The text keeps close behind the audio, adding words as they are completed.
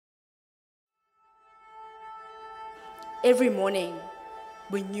Every morning,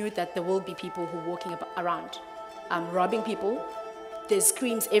 we knew that there will be people who are walking around, robbing people. There's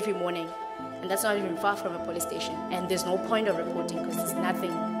screams every morning, and that's not even far from a police station. And there's no point of reporting because there's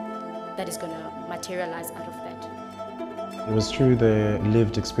nothing that is going to materialize out of that. It was through the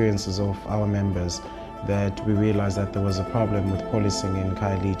lived experiences of our members that we realized that there was a problem with policing in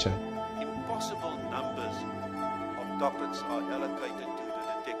Khayelitsha. Impossible numbers of dockets are allocated to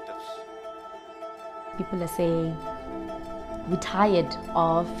the detectives. People are saying, we're tired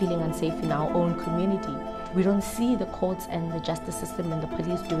of feeling unsafe in our own community. We don't see the courts and the justice system and the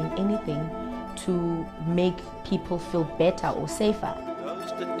police doing anything to make people feel better or safer.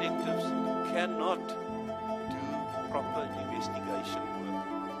 Those detectives cannot do proper investigation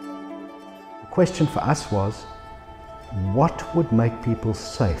work. The question for us was, what would make people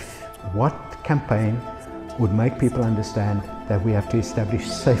safe? What campaign would make people understand that we have to establish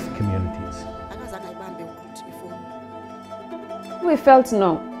safe communities? We felt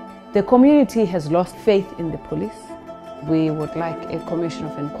no. The community has lost faith in the police. We would like a commission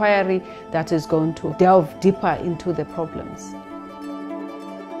of inquiry that is going to delve deeper into the problems.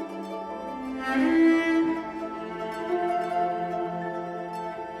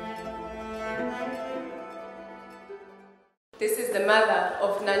 This is the mother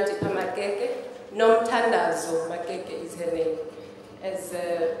of Nandipa Makeke. Nomtandazo Makeke is her name. As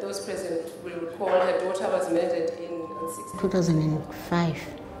those present will recall, her daughter was murdered in 2005.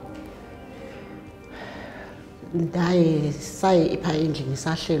 Ndaye sayipha endlini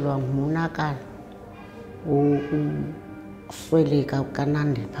sahlelwa ngumonakalo ukusweleka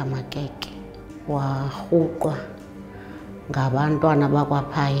kukaNandipa Makeke wahuqwa ngabantwana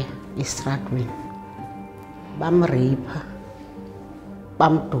bakwaphaya esitratweni bamripha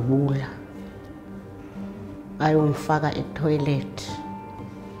bamdubula bayomfaka etoilet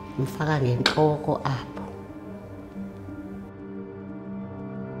mfaka ngenhloko apho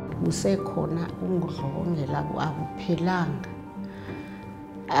kusekhona ungudlobongela abuphilanga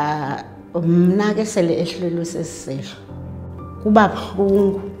mna ke sele ehlelwe sesisehlo kuba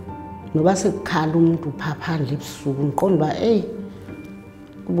buhlungu noba sekukhala umuntu phandle ebusuku ngiqonda uba hey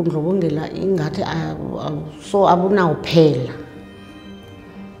ubundlobongela ingathi so abunawuphela.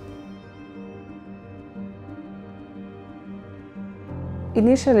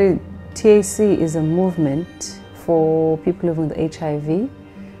 Initially, TAC is a movement for people living with HIV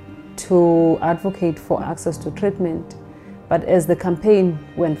to advocate for access to treatment. But as the campaign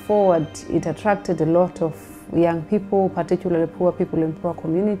went forward, it attracted a lot of young people, particularly poor people in poor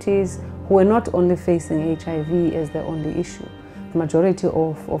communities, who were not only facing HIV as their only issue. The majority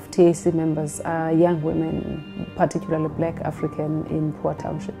of TAC members are young women, particularly Black African in poor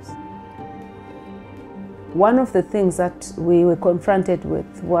townships. One of the things that we were confronted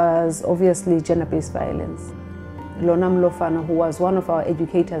with was obviously gender-based violence. Lona Mlofana, who was one of our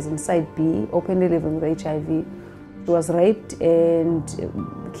educators in Site B, openly living with HIV, was raped and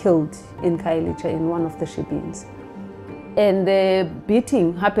killed in Khayelitsha in one of the shebeens. And the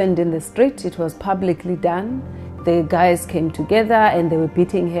beating happened in the street. It was publicly done. The guys came together and they were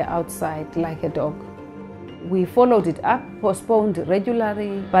beating her outside like a dog. We followed it up, postponed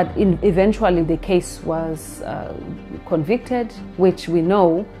regularly, but eventually the case was convicted, which we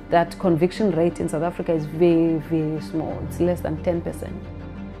know that conviction rate in South Africa is very, very small. It's less than 10%.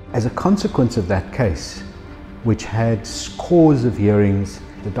 As a consequence of that case, which had scores of hearings,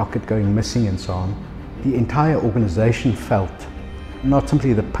 the docket going missing and so on, the entire organization felt not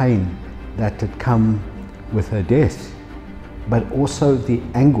simply the pain that had come with her death, but also the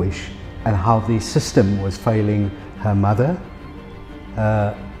anguish and how the system was failing her mother,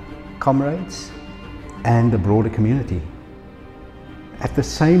 comrades, and the broader community. At the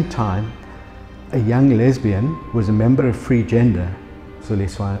same time, a young lesbian who was a member of Free Gender,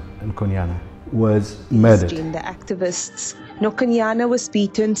 Khayelitsha Commission, was murdered. Gender activists. Nokanyana was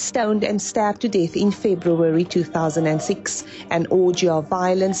beaten, stoned and stabbed to death in February 2006, an orgy of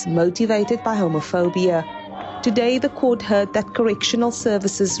violence motivated by homophobia. Today, the court heard that Correctional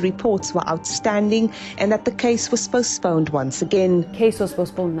Services reports were outstanding and that the case was postponed once again. The case was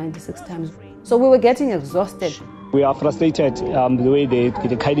postponed 96 times. So we were getting exhausted. We are frustrated the way the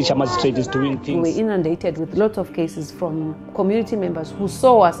Khayelitsha magistrate is doing things. We were inundated with lots of cases from community members who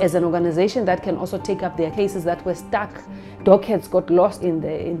saw us as an organization that can also take up their cases that were stuck. Dockheads got lost in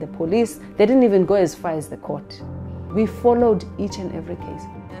the police. They didn't even go as far as the court. We followed each and every case.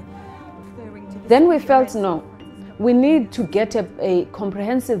 Then we felt, no, we need to get a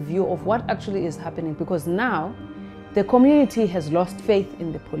comprehensive view of what actually is happening, because now the community has lost faith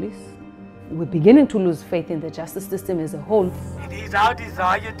in the police. We're beginning to lose faith in the justice system as a whole. It is our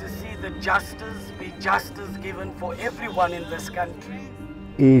desire to see the justice be justice given for everyone in this country.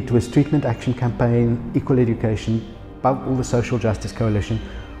 It was Treatment Action Campaign, Equal Education, above all the Social Justice Coalition,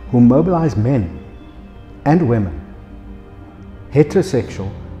 who mobilized men and women,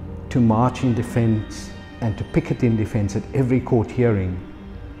 heterosexual, to march in defense and to picket in defense at every court hearing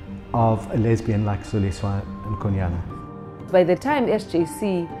of a lesbian like Khayelitsha and Konyana. By the time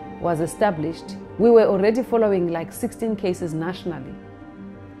SJC was established, we were already following like 16 cases nationally,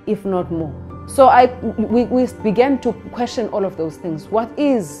 if not more. So we began to question all of those things. What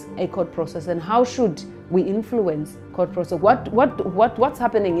is a court process and how should we influence court process? What's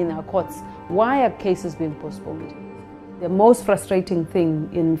happening in our courts? Why are cases being postponed? The most frustrating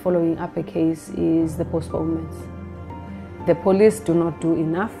thing in following up a case is the postponements. The police do not do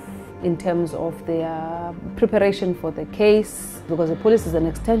enough in terms of their preparation for the case, because the police is an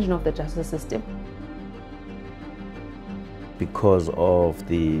extension of the justice system. Because of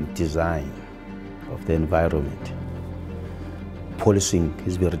the design of the environment, policing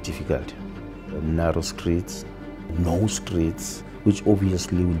is very difficult. Narrow streets, no streets, which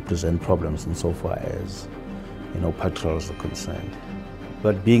obviously will present problems insofar as patrols are concerned.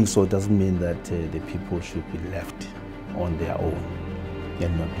 But being so doesn't mean that the people should be left on their own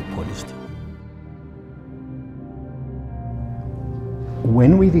and not be policed.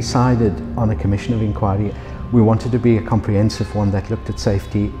 When we decided on a commission of inquiry, we wanted to be a comprehensive one that looked at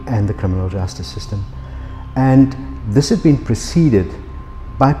safety and the criminal justice system. And this had been preceded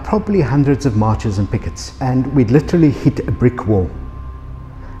by probably hundreds of marches and pickets, and we'd literally hit a brick wall.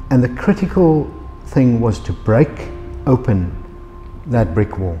 And the critical thing was to break open that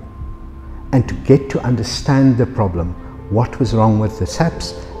brick wall and to get to understand the problem, what was wrong with the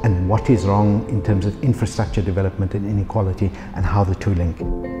SAPS and what is wrong in terms of infrastructure development and inequality, and how the two link.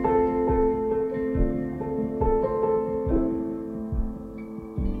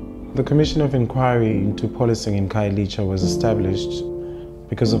 The Commission of Inquiry into Policing in Khayelitsha was established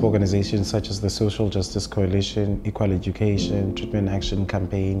because of organizations such as the Social Justice Coalition, Equal Education, Treatment Action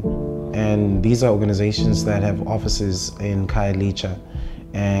Campaign, and these are organizations that have offices in Khayelitsha,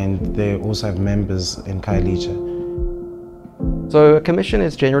 and they also have members in Khayelitsha. So a commission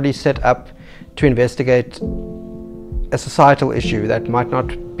is generally set up to investigate a societal issue that might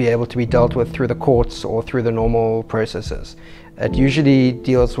not be able to be dealt with through the courts or through the normal processes. It usually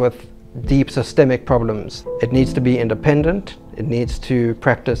deals with deep systemic problems. It needs to be independent. It needs to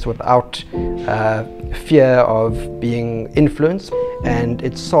practice without fear of being influenced, and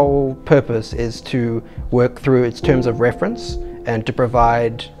its sole purpose is to work through its terms of reference and to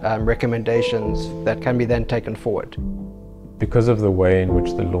provide recommendations that can be then taken forward. Because of the way in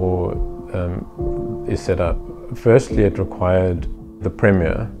which the law is set up, firstly it required the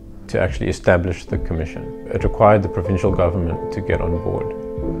Premier to actually establish the commission. It required the provincial government to get on board.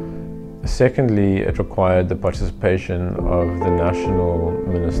 Secondly, it required the participation of the National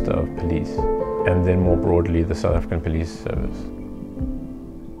Minister of Police, and then more broadly the South African Police Service.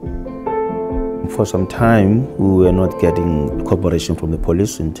 For some time we were not getting cooperation from the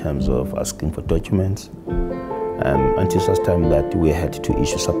police in terms of asking for documents, until such time that we had to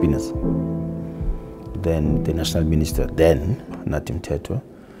issue subpoenas. Then the National Minister, then Natim Tetwa,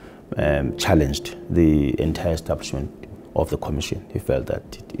 challenged the entire establishment of the commission. He felt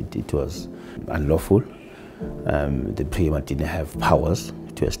that it was unlawful. The Premier didn't have powers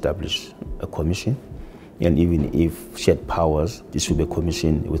to establish a commission, and even if she had powers, this would be a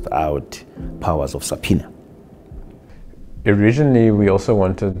commission without powers of subpoena. Originally, we also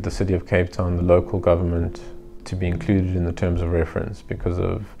wanted the City of Cape Town, the local government, to be included in the terms of reference because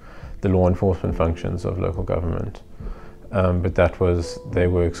of the law enforcement functions of local government, but they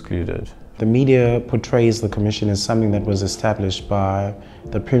were excluded. The media portrays the commission as something that was established by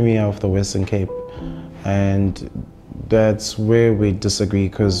the Premier of the Western Cape, and that's where we disagree,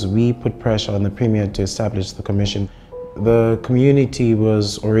 because we put pressure on the Premier to establish the commission. The community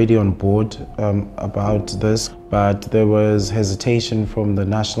was already on board about this, but there was hesitation from the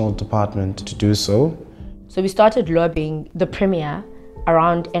National Department to do so. So we started lobbying the Premier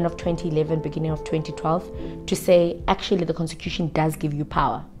around end of 2011, beginning of 2012, to say, actually the Constitution does give you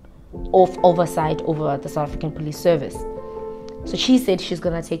power of oversight over the South African Police Service. So she said she's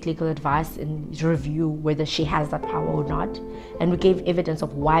going to take legal advice and review whether she has that power or not. And we gave evidence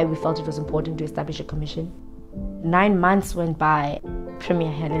of why we felt it was important to establish a commission. 9 months went by. Premier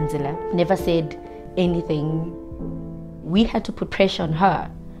Khayelitsha never said anything. We had to put pressure on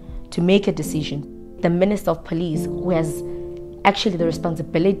her to make a decision. The Minister of Police, who has actually the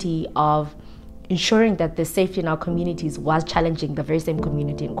responsibility of ensuring that the safety in our communities was challenging the very same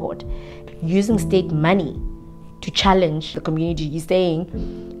community in court. Using state money to challenge the community, you're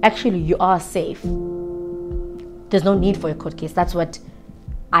saying, actually, you are safe. There's no need for a court case. That's what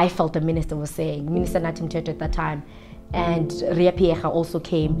I felt the minister was saying. Minister Natim Teto at that time. And Ria Piecha also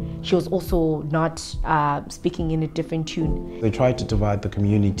came. She was also not speaking in a different tune. They tried to divide the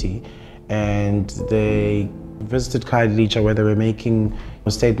community, and they visited Khayelitsha where they were making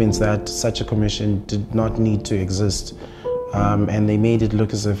statements that such a commission did not need to exist. And they made it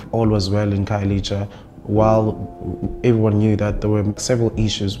look as if all was well in Khayelitsha, while everyone knew that there were several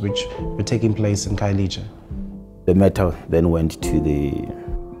issues which were taking place in Khayelitsha. The matter then went to the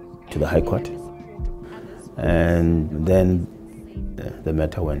High Court, and then the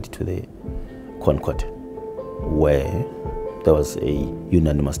matter went to the Court, where there was a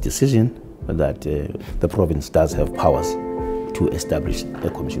unanimous decision that the province does have powers to establish a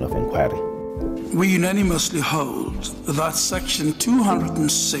commission of inquiry. We unanimously hold that Section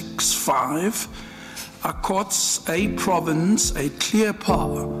 206(5) accords a province a clear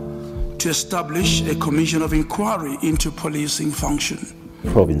power to establish a commission of inquiry into policing function.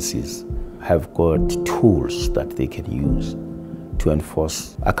 Provinces have got tools that they can use to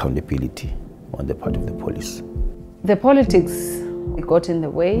enforce accountability on the part of the police. The politics got in the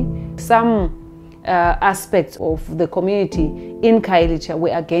way. Some aspects of the community in Khayelitsha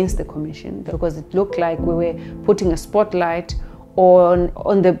were against the commission because it looked like we were putting a spotlight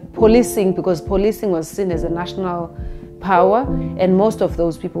on the policing, because policing was seen as a national power, and most of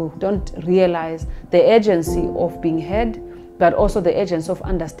those people don't realize the urgency of being heard, but also the urgency of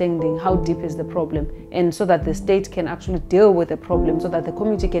understanding how deep is the problem, and so that the state can actually deal with the problem, so that the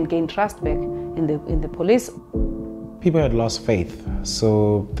community can gain trust back in the police. People had lost faith,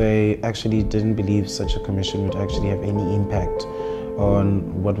 so they actually didn't believe such a commission would actually have any impact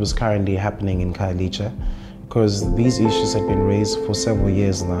on what was currently happening in Khayelitsha, because these issues had been raised for several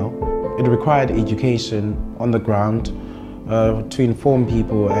years now. It required education on the ground to inform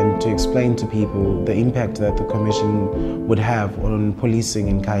people and to explain to people the impact that the commission would have on policing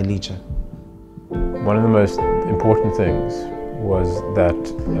in Khayelitsha. One of the most important things was that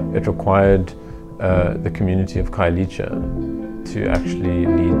it required the community of Khayelitsha to actually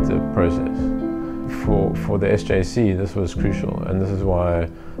lead the process. For the SJC, this was crucial, and this is why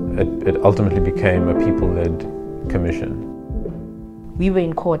it ultimately became a people-led commission. We were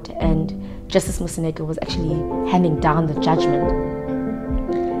in court, and Justice Musineke was actually handing down the judgment.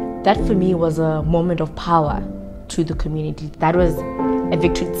 That for me was a moment of power to the community. That was a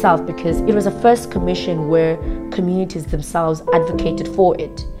victory itself, because it was the first commission where communities themselves advocated for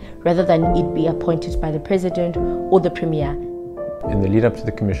it, rather than it be appointed by the president or the premier. In the lead up to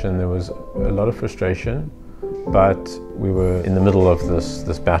the commission, there was a lot of frustration, but we were in the middle of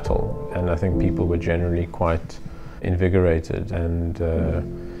this battle, and I think people were generally quite invigorated, and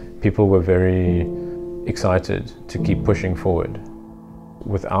people were very excited to keep pushing forward.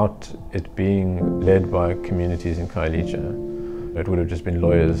 Without it being led by communities in Khayelitsha, it would have just been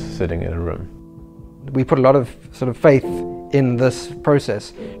lawyers sitting in a room. We put a lot of sort of faith in this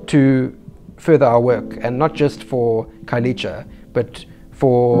process to further our work, and not just for Khayelitsha, but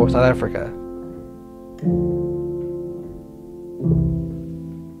for South Africa.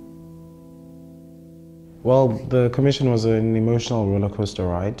 Well, the commission was an emotional roller coaster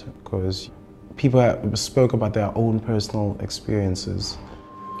ride, because people spoke about their own personal experiences.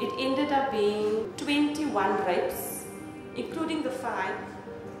 It ended up being 21 rapes, including the 5.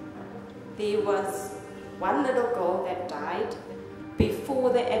 There was one little girl that died before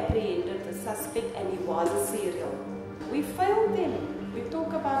they apprehended the suspect, and he was a serial. We failed them. We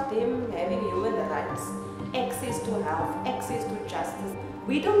talk about them having human rights, access to health, access to justice.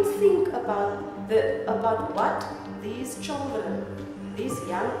 We don't think about what these children, these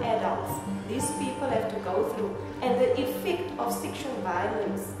young adults, these people have to go through, and the effect of sexual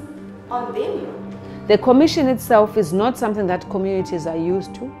violence on them. The commission itself is not something that communities are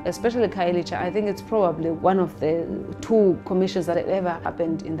used to, especially Khayelitsha. I think it's probably one of the 2 commissions that have ever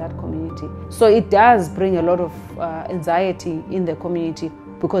happened in that community. So it does bring a lot of anxiety in the community,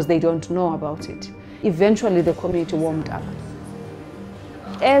 because they don't know about it. Eventually the community warmed up.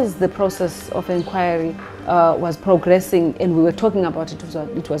 As the process of inquiry was progressing, and we were talking about it,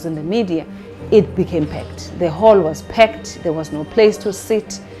 it was in the media, it became packed. The hall was packed, there was no place to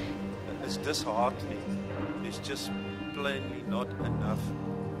sit. It's disheartening. There's just plainly not enough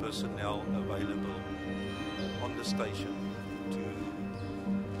personnel available on the station to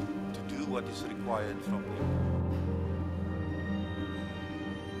do what is required from them.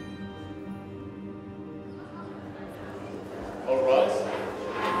 All right.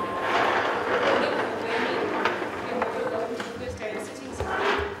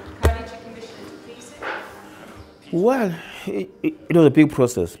 Well, it was a big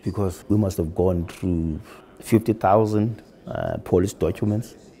process because we must have gone through 50,000 police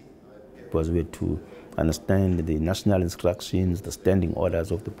documents because we had to understand the national instructions, the standing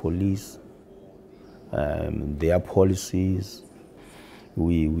orders of the police, their policies.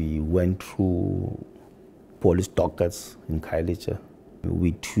 We went through police dockets in Khayelitsha.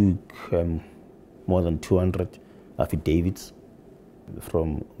 We took more than 200 affidavits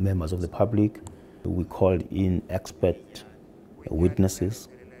from members of the public. We called in expert witnesses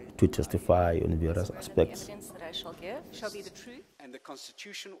to testify on various aspects. And the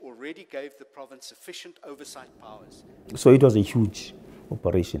Constitution already gave the province sufficient oversight powers. So it was a huge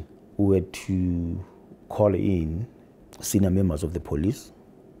operation. We had to call in senior members of the police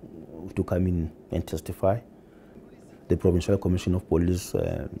to come in and testify. The Provincial Commission of Police,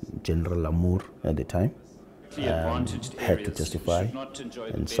 General Lamour at the time, had to testify,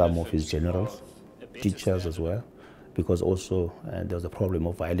 and some of his generals, teachers as well, because also there was a problem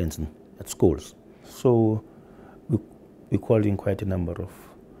of violence at schools. So we called in quite a number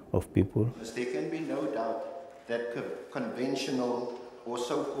of people. There can be no doubt that conventional or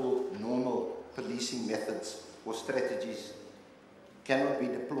so-called normal policing methods or strategies cannot be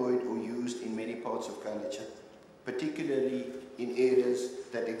deployed or used in many parts of Khayelitsha, particularly in areas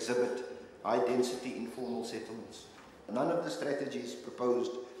that exhibit high-density informal settlements. None of the strategies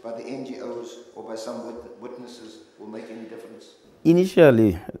proposed by the NGOs or by some witnesses will make any difference.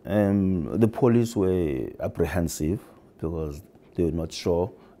 Initially, the police were apprehensive because they were not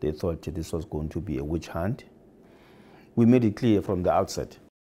sure. They thought this was going to be a witch hunt. We made it clear from the outset.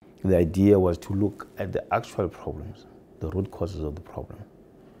 The idea was to look at the actual problems, the root causes of the problem,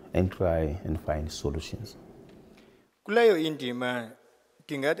 and try and find solutions. Kuleyo indima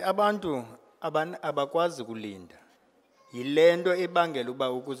ndingathi abantu abakwazi ukulinda. Yilento ebangela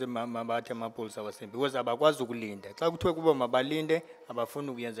uba ukuze mabathe amapolisa wasembi because abakwazi ukulinda. Xa kuthiwe kuba mabalinde abafuni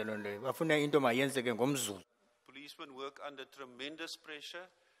ukuyenza loo nto. Bafuna into mayenzeke ngomzuzu. Policemen work under tremendous pressure,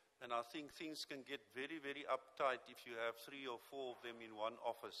 and I think things can get very, very uptight if you have 3 or 4 of them in one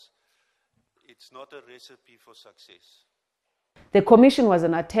office. It's not a recipe for success. The commission was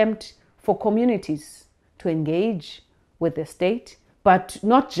an attempt for communities to engage with the state, but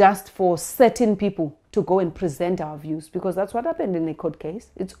not just for certain people to go and present our views, because that's what happened in the court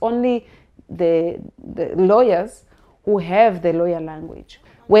case. It's only the lawyers who have the lawyer language,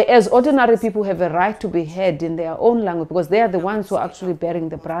 whereas ordinary people have a right to be heard in their own language because they are the ones who are actually bearing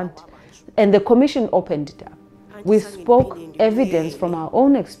the brunt. And the commission opened it up. We spoke evidence from our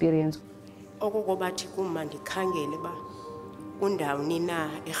own experience.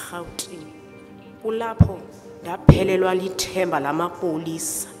 Ndaphelelwa lithemba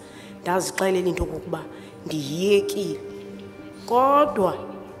lamapolisa ndazixelela into kokuba ndiyekile kodwa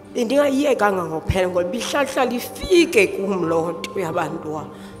bendingayiyekanga ngophela ngoba ibihlahla ifike kum loo nto yabantwana.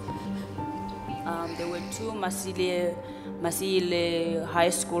 There were 2 Masile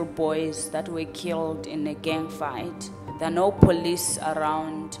high school boys that were killed in a gang fight. There are no police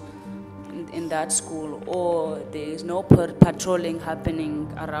around in that school, or there is no patrolling happening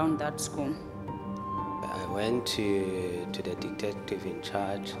around that school. I went to the detective in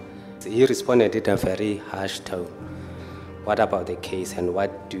charge. He responded in a very harsh tone. What about the case and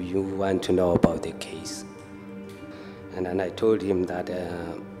what do you want to know about the case? And then I told him that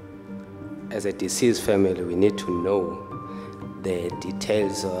as a deceased family, we need to know the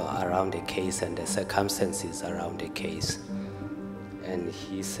details around the case and the circumstances around the case. And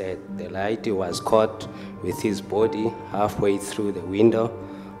he said the lady was caught with his body halfway through the window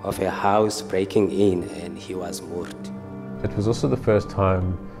of a house breaking in, and he was murdered. It was also the first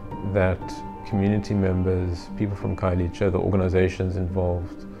time that community members, people from Khayelitsha, the organizations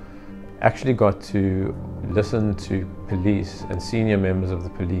involved, actually got to listen to police and senior members of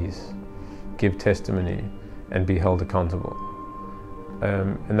the police give testimony and be held accountable.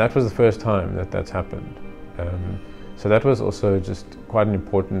 And that was the first time that that's happened. So that was also just quite an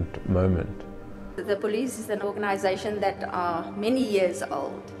important moment. The police is an organization that are many years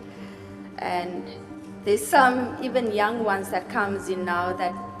old, and there's some even young ones that comes in now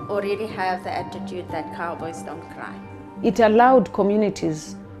that already have the attitude that cowboys don't cry. It allowed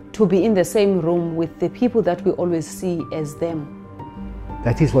communities to be in the same room with the people that we always see as them.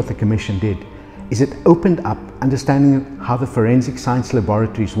 That is what the Commission did, is it opened up understanding how the forensic science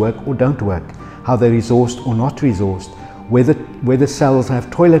laboratories work or don't work, how they're resourced or not resourced, whether cells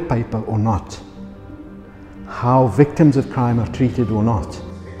have toilet paper or not, how victims of crime are treated or not.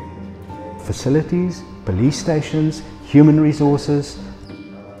 Facilities, police stations, human resources.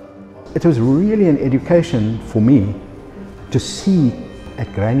 It was really an education for me to see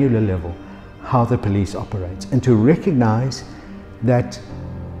at granular level how the police operates and to recognize that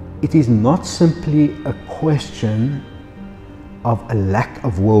it is not simply a question of a lack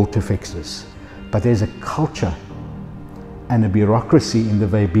of will to fix this, but there's a culture and a bureaucracy in the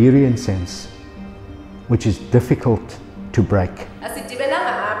Weberian sense which is difficult to break.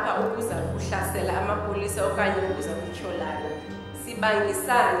 Asidibelanga apha ukuza kuhlasela amapolisa okanye ukuza kutyholana.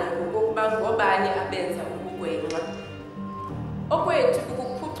 Sibangisane ngokuba ngobani abenza ubugwenxa. Okwethu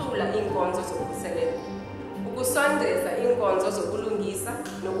ukuphucula iinkonzo zokhuseleko, ukusondeza iinkonzo zokulungisa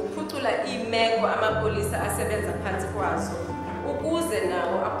nokuphucula iimeko amapolisa asebenza phantsi kwazo ukuze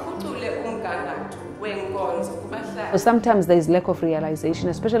nawo aphucule umgangatho weenkonzo kubahlali. Sometimes there is lack of realization,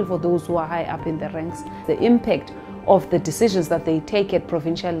 especially for those who are high up in the ranks, the impact of the decisions that they take at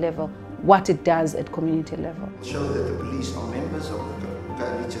provincial level, what it does at community level. Show that the police are members of the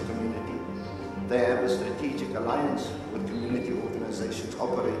Khayelitsha community. They have a strategic alliance with community organizations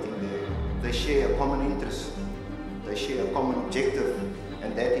operating there. They share a common interest. They share a common objective,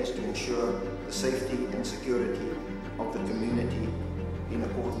 and that is to ensure the safety and security of the community in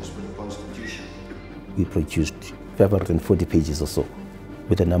accordance with the Constitution. We produced 540 pages or so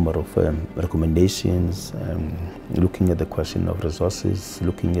with a number of recommendations, looking at the question of resources,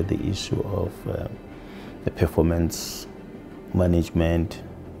 looking at the issue of the performance management,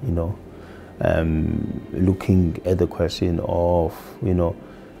 looking at the question of,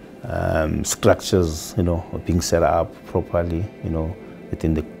 structures, being set up properly,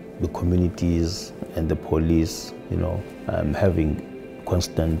 within the communities and the police, having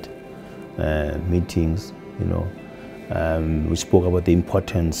constant meetings, we spoke about the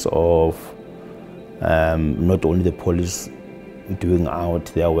importance of not only the police doing out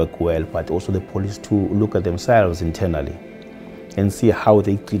their work well, but also the police to look at themselves internally and see how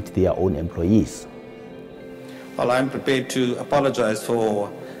they treat their own employees. Well, I'm prepared to apologize for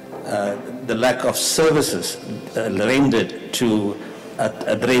the lack of services rendered to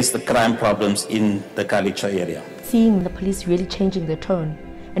address the crime problems in the Khayelitsha area. Seeing the police really changing their tone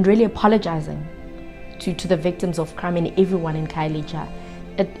and really apologizing to the victims of crime and everyone in Khayelitsha,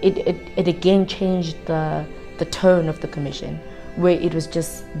 it again changed the tone of the commission, where it was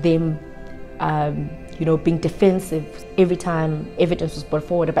just them being defensive every time evidence was brought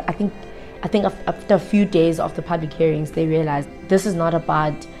forward. But I think after a few days of the public hearings, they realized this is not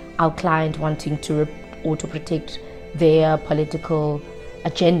about our client wanting to protect their political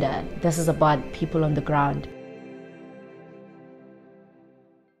agenda. This is about people on the ground.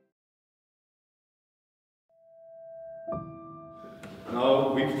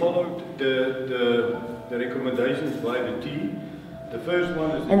 Now, we followed the recommendations by the team. The first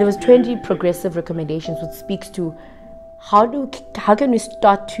one is... And there was 20 progressive recommendations, which speaks to how can we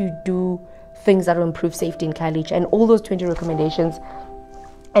start to do things that will improve safety in Khayelitsha. And all those 20 recommendations,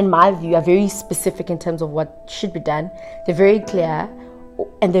 in my view, are very specific in terms of what should be done. They're very clear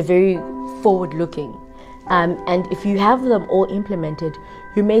and they're very forward-looking. And if you have them all implemented,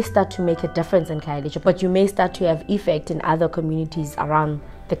 you may start to make a difference in Khayelitsha, but you may start to have effect in other communities around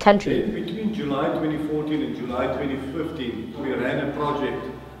the country. Between July 2014 and July 2015, we ran a project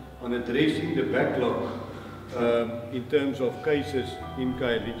on addressing the backlog in terms of cases in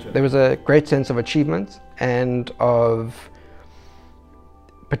Khayelitsha. There was a great sense of achievement and of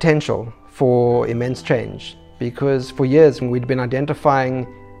potential for immense change, because for years we'd been identifying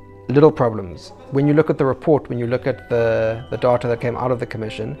little problems. When you look at the report, when you look at the data that came out of the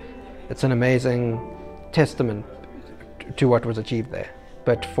commission, it's an amazing testament to what was achieved there.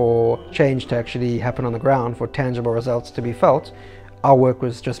 But for change to actually happen on the ground, for tangible results to be felt, our work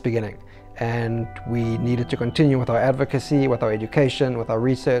was just beginning. And we needed to continue with our advocacy, with our education, with our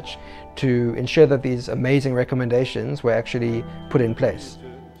research, to ensure that these amazing recommendations were actually put in place.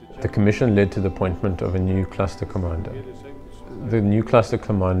 The commission led to the appointment of a new cluster commander. The new cluster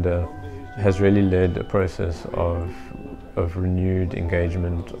commander has really led a process of renewed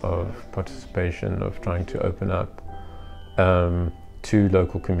engagement, of participation, of trying to open up to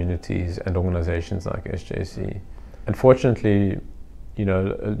local communities and organizations like SJC. Unfortunately,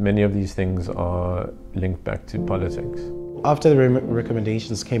 many of these things are linked back to politics. After the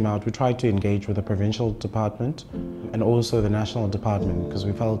recommendations came out, we tried to engage with the provincial department and also the national department, because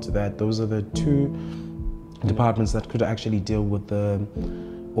we felt that those are the two departments that could actually deal with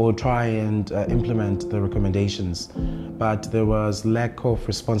or try and implement the recommendations. But there was lack of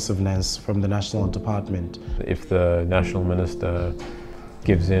responsiveness from the national department. If the national minister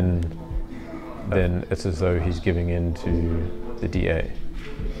gives in, then it's as though he's giving in to the DA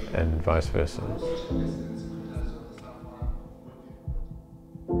and vice versa.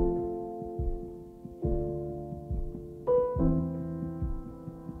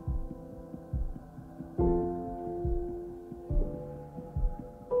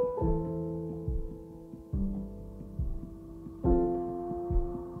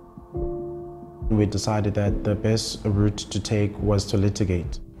 we decided that the best route to take was to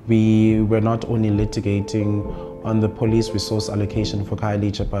litigate. We were not only litigating on the police resource allocation for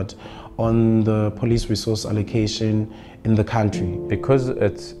Khayelitsha, but on the police resource allocation in the country. Because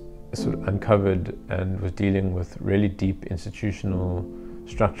it's sort of uncovered and was dealing with really deep institutional,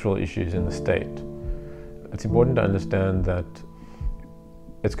 structural issues in the state, it's important to understand that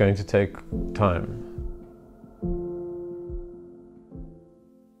it's going to take time.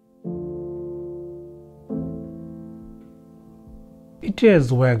 It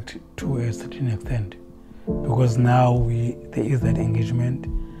has worked to a certain extent, because now there is that engagement,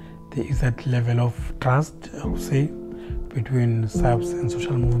 there is that level of trust, I would say, between SAPS and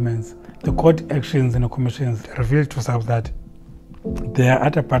social movements. The court actions and the commissions revealed to SAPS that there are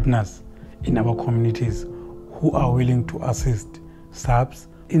other partners in our communities who are willing to assist SAPS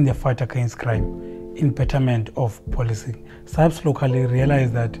in the fight against crime, in betterment of policing. SAPS locally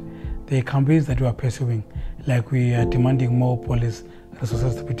realized that the campaigns that we are pursuing, like we are demanding more police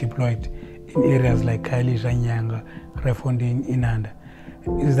resources to be deployed in areas like Khayelitsha, Nyanga, Refonding, Inanda,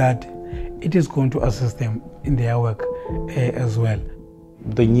 is that it is going to assist them in their work as well.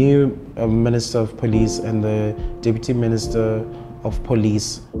 The new Minister of Police and the Deputy Minister of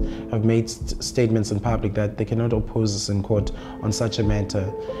Police have made statements in public that they cannot oppose us in court on such a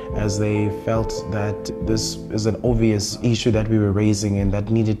matter, as they felt that this is an obvious issue that we were raising and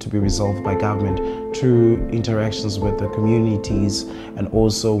that needed to be resolved by government through interactions with the communities and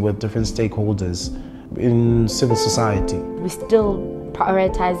also with different stakeholders in civil society. We're still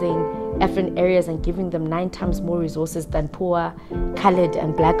prioritizing different areas and giving them 9 times more resources than poor, colored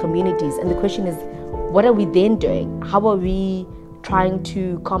and black communities. And the question is, what are we then doing? How are we trying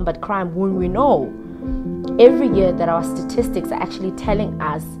to combat crime when we know every year that our statistics are actually telling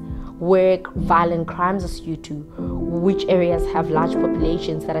us where violent crimes are skewed to, which areas have large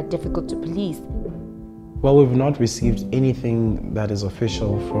populations that are difficult to police? Well, we've not received anything that is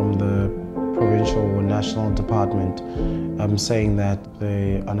official from the provincial or national department saying that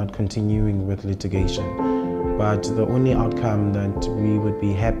they are not continuing with litigation. But the only outcome that we would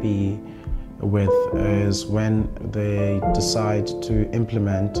be happy with is when they decide to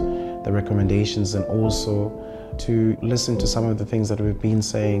implement the recommendations and also to listen to some of the things that we've been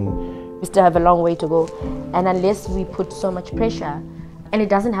saying. We still have a long way to go, and unless we put so much pressure, and it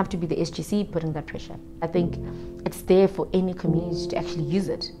doesn't have to be the SGC putting that pressure, I think it's there for any community to actually use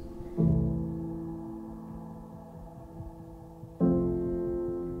it.